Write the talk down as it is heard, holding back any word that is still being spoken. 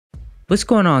What's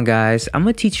going on, guys? I'm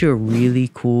gonna teach you a really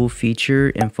cool feature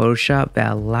in Photoshop that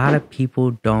a lot of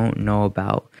people don't know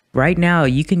about. Right now,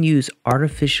 you can use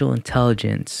artificial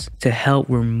intelligence to help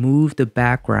remove the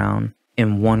background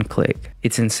in one click.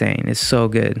 It's insane. It's so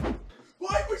good.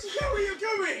 Why would you know what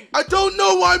you're doing? I don't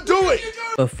know what I'm doing.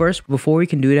 But first, before we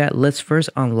can do that, let's first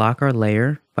unlock our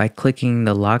layer by clicking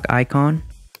the lock icon.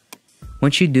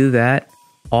 Once you do that,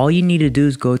 all you need to do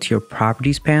is go to your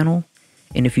properties panel.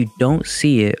 And if you don't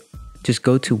see it, just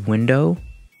go to Window,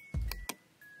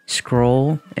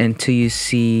 scroll until you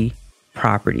see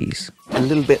Properties. A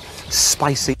little bit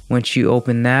spicy. Once you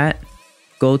open that,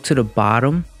 go to the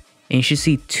bottom and you should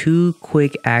see two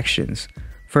quick actions.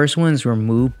 First one is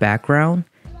remove background.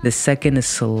 The second is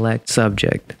select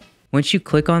subject. Once you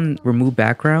click on remove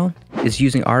background, it's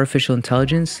using artificial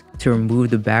intelligence to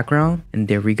remove the background, and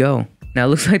there we go. Now it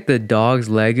looks like the dog's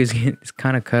leg is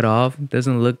kind of cut off. It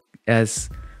doesn't look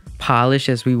as polished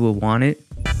as we would want it.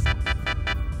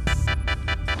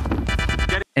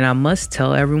 And I must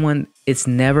tell everyone, it's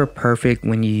never perfect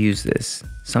when you use this.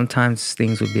 Sometimes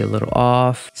things would be a little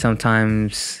off.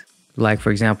 Sometimes, like for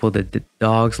example, the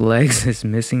dog's legs is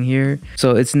missing here.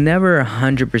 So it's never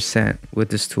 100% with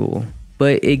this tool,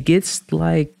 but it gets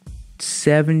like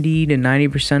 70 to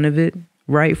 90% of it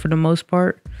right for the most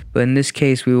part. But in this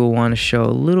case, we will want to show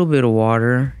a little bit of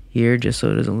water here just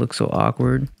so it doesn't look so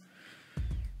awkward.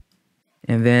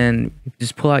 And then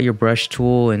just pull out your brush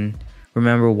tool, and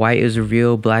remember, white is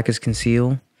reveal, black is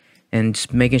conceal. And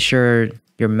just making sure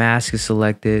your mask is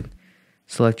selected,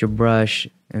 select your brush,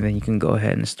 and then you can go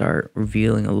ahead and start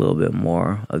revealing a little bit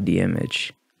more of the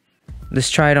image.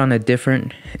 Let's try it on a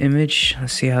different image.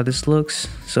 Let's see how this looks.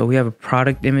 So we have a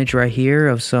product image right here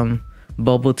of some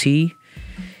bubble tea.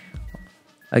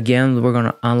 Again, we're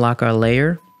gonna unlock our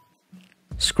layer.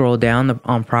 Scroll down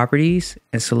on properties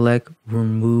and select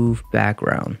remove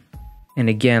background. And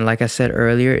again, like I said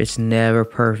earlier, it's never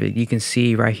perfect. You can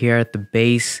see right here at the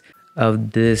base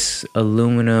of this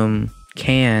aluminum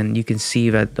can, you can see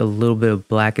that a little bit of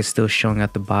black is still showing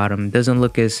at the bottom. It doesn't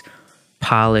look as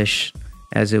polished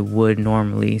as it would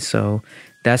normally. So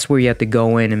that's where you have to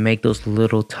go in and make those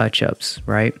little touch-ups,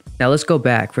 right? Now let's go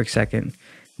back for a second.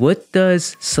 What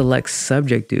does select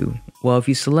subject do? Well, if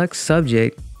you select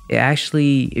subject, it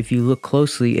actually, if you look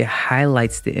closely, it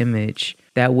highlights the image.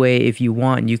 That way, if you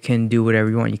want, you can do whatever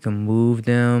you want. You can move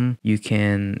them, you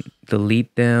can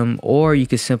delete them, or you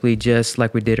could simply just,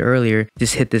 like we did earlier,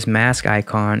 just hit this mask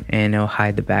icon and it'll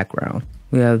hide the background.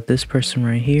 We have this person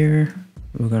right here.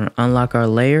 We're gonna unlock our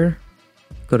layer,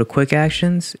 go to quick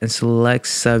actions and select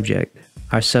subject.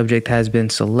 Our subject has been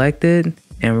selected,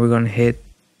 and we're gonna hit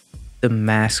the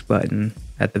mask button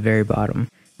at the very bottom.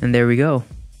 And there we go.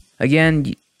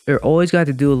 Again, you're always got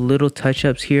to do a little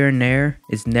touch-ups here and there.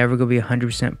 It's never going to be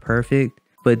 100% perfect,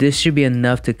 but this should be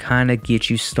enough to kind of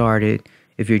get you started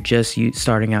if you're just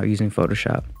starting out using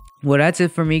Photoshop. Well, that's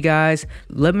it for me, guys.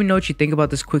 Let me know what you think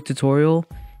about this quick tutorial.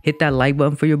 Hit that like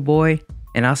button for your boy,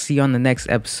 and I'll see you on the next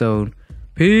episode.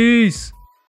 Peace!